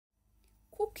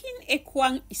Cooking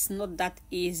ekwang is not that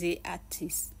easy as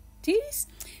it is,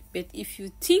 but if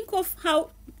you think of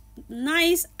how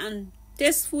nice and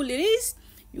tasteful it is,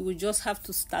 you will just have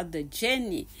to start the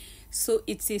journey. So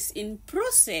it is in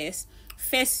process.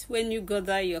 First, when you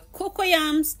gather your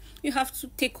cocoyams, you have to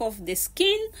take off the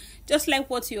skin, just like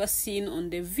what you are seeing on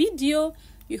the video.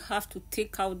 You have to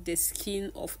take out the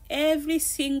skin of every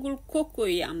single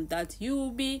cocoyam that you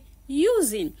will be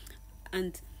using,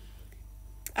 and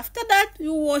after that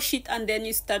you wash it, and then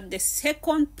you start the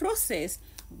second process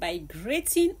by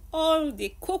grating all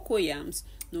the cocoyams,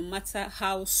 no matter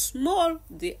how small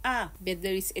they are. But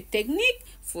there is a technique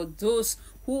for those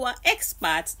who are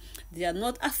experts. They are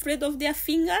not afraid of their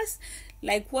fingers,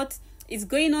 like what is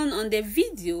going on the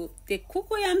video. The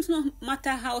cocoyams, no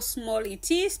matter how small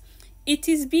it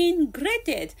is being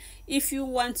grated. If you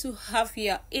want to have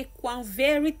your ekwang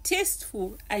very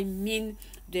tasteful, I mean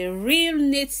the real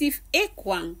native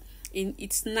ekwang in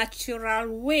its natural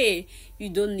way, you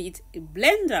don't need a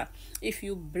blender. If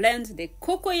you blend the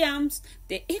cocoyams,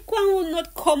 the ekwang will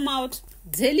not come out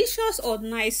delicious or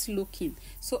nice looking.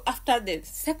 So after the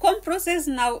second process,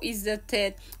 now is the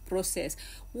third process.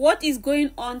 What is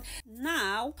going on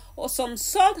now? Or some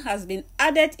salt has been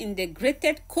added in the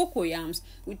grated cocoyams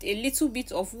with a little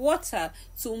bit of water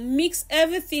to mix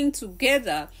everything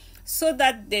together, so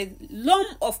that the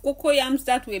lump of cocoyams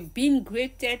that were being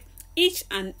grated, each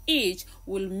and each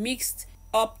will mix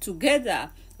up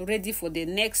together, ready for the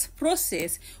next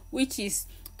process, which is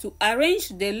to arrange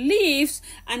the leaves.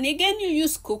 And again, you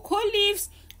use cocoa leaves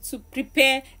to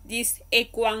prepare this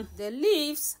ekwang. The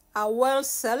leaves are well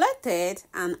selected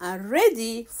and are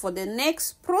ready for the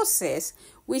next process,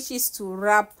 which is to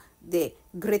wrap the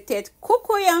grated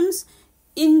cocoyams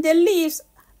in the leaves,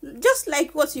 just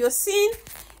like what you're seeing.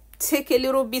 Take a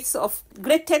little bit of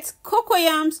grated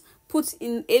cocoyams, put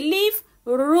in a leaf,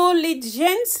 roll it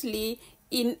gently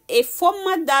in a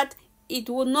format that it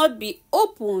will not be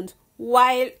opened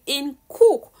while in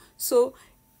cook. So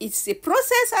it's a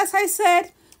process, as I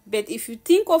said, but if you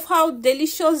think of how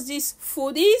delicious this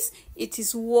food is, it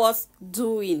is worth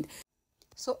doing.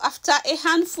 So after a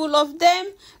handful of them,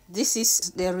 this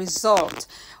is the result.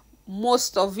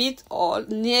 Most of it, or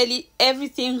nearly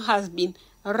everything, has been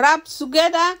wrapped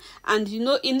together, and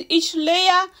in each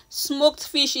layer smoked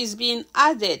fish is being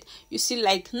added. You see,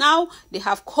 like now they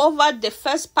have covered the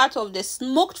first part of the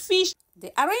smoked fish.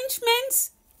 The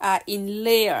arrangements are in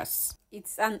layers.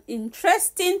 It's an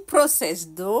interesting process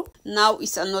though. Now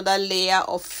it's another layer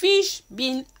of fish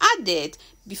being added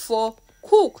before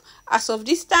cook. As of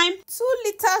this time, 2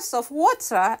 liters of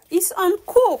water is on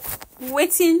cook,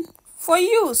 waiting for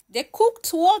use. The cooked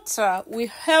water will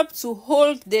help to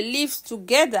hold the leaves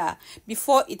together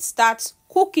before it starts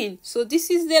cooking. So this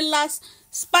is the last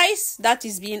spice that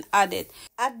is being added.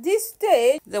 At this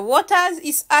stage, the water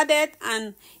is added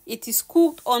and it is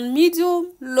cooked on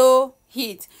medium-low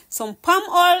heat. Some palm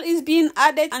oil is being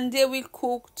added and they will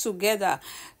cook together.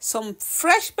 Some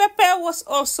fresh pepper was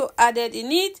also added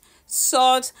in it.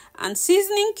 Salt and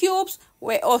seasoning cubes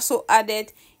were also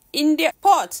added in the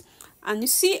pot. And you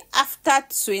see, after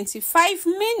 25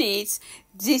 minutes,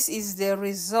 this is the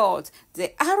result.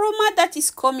 The aroma that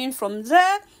is coming from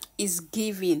there is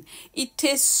giving. It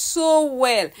tastes so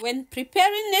well. When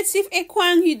preparing native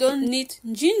ekwang, you don't need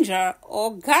ginger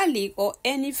or garlic or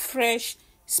any fresh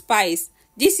spice.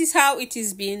 This is how it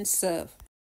is being served.